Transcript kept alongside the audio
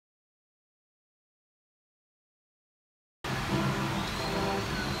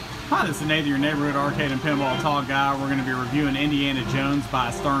Hi, this is Nathan, your neighborhood arcade and pinball talk guy. We're going to be reviewing Indiana Jones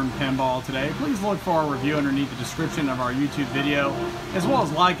by Stern Pinball today. Please look for our review underneath the description of our YouTube video, as well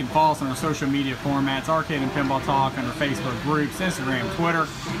as like and follow us on our social media formats, Arcade and Pinball Talk, under Facebook groups, Instagram, Twitter,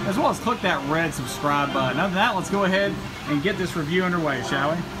 as well as click that red subscribe button. Other than that, let's go ahead and get this review underway,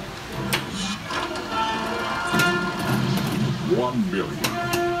 shall we? 1 million.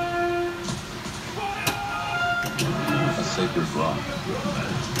 A sacred rock.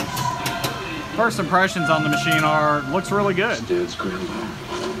 First impressions on the machine are, looks really good.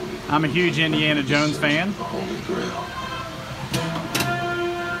 I'm a huge Indiana Jones fan.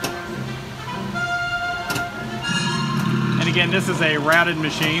 And again, this is a routed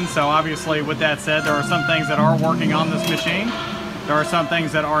machine, so obviously with that said, there are some things that are working on this machine. There are some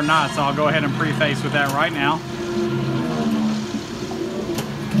things that are not, so I'll go ahead and preface with that right now.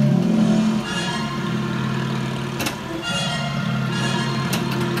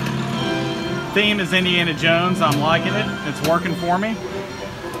 Theme is Indiana Jones. I'm liking it. It's working for me.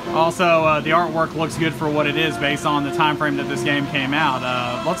 Also, the artwork looks good for what it is based on the time frame that this game came out.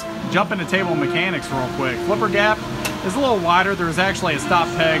 Let's jump into table mechanics real quick. Flipper gap is a little wider. There's actually a stop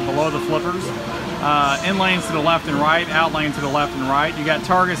peg below the flippers. In lanes to the left and right, out lane to the left and right. You got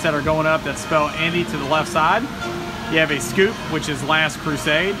targets that are going up that spell Indy to the left side. You have a scoop, which is Last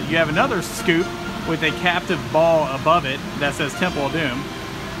Crusade. You have another scoop with a captive ball above it that says Temple of Doom.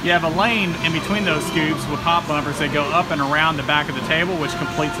 You have a lane in between those scoops with hop bumpers that go up and around the back of the table, which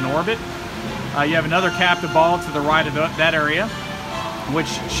completes an orbit. You have another captive ball to the right of that area, which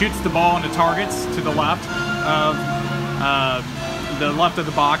shoots the ball into targets to the left of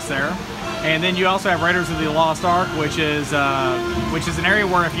the box there. And then you also have Raiders of the Lost Ark, which is an area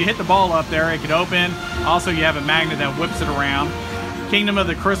where if you hit the ball up there, it could open. Also, you have a magnet that whips it around. Kingdom of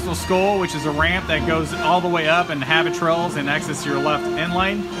the Crystal Skull, which is a ramp that goes all the way up and habit trails and exits to your left in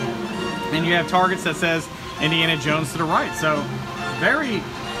lane. And you have targets that says Indiana Jones to the right. So very,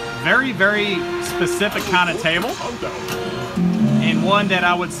 very, very specific kind of table, and one that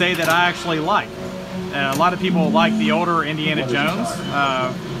I would say that I actually like. A lot of people like the older Indiana Jones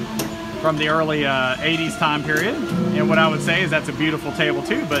from the early 80s time period. And what I would say is that's a beautiful table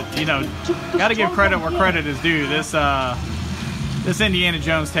too, but you know, got to give credit where credit is due. This Indiana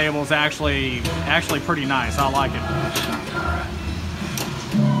Jones table is actually pretty nice. I like it.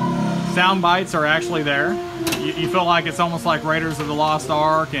 Sound bites are actually there. You feel like it's almost like Raiders of the Lost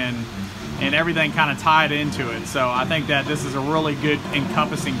Ark and everything kind of tied into it. So I think that this is a really good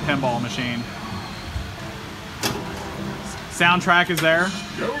encompassing pinball machine. Soundtrack is there.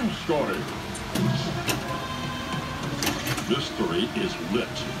 Jones story. Mystery is lit.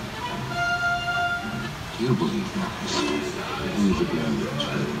 Do you believe that? Believe the grand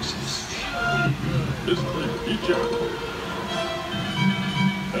really exists. Mystery feature.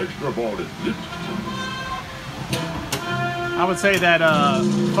 Extra ball is lit. I would say that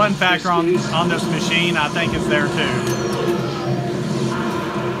fun factor on this machine, I think, is there too.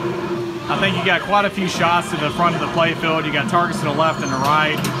 I think you got quite a few shots to the front of the playfield. You got targets to the left and the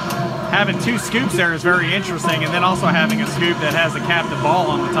right. Having two scoops there is very interesting, and then also having a scoop that has a captive ball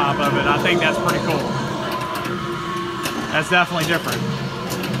on the top of it. I think that's pretty cool. That's definitely different.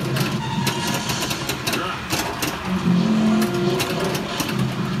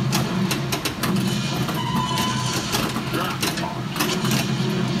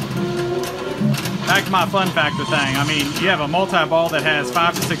 Back to my fun factor thing. I mean, you have a multi-ball that has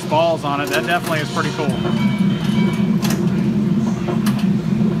 5 to 6 balls on it. That definitely is pretty cool.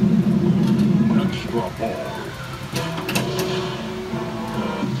 Extra ball.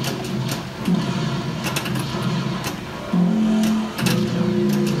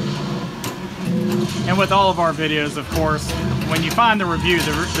 And with all of our videos, of course, when you find the review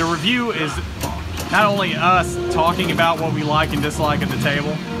is not only us talking about what we like and dislike at the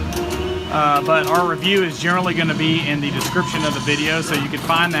table, but our review is generally going to be in the description of the video, so you can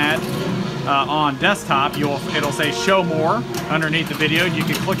find that on desktop. It'll say show more underneath the video. You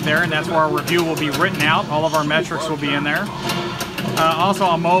can click there, and that's where our review will be written out. All of our metrics will be in there. Also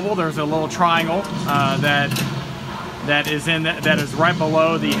on mobile, there's a little triangle that is right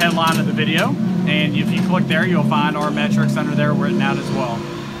below the headline of the video, and if you click there, you'll find our metrics under there written out as well.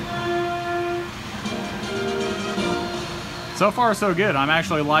 So far, so good. I'm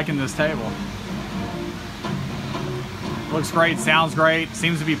actually liking this table. Looks great, sounds great,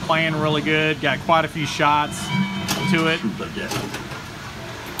 seems to be playing really good. Got quite a few shots to it.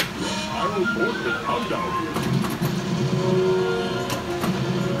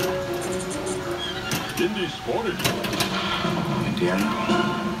 Indiana.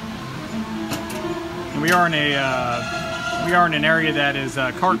 And we are we are in an area that is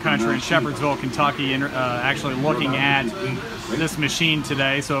cart country in Shepherdsville, Kentucky, and actually looking at this machine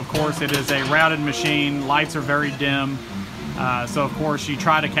today. So of course it is a routed machine. Lights are very dim. So of course you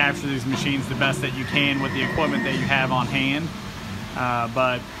try to capture these machines the best that you can with the equipment that you have on hand.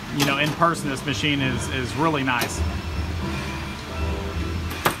 But you know, in person, this machine is really nice.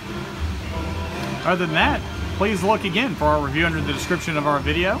 Other than that, please look again for our review under the description of our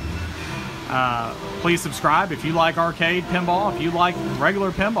video. Please subscribe if you like arcade pinball, if you like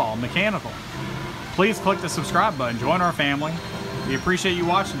regular pinball, mechanical. Please click the subscribe button. Join our family. We appreciate you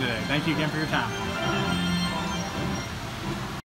watching today. Thank you again for your time.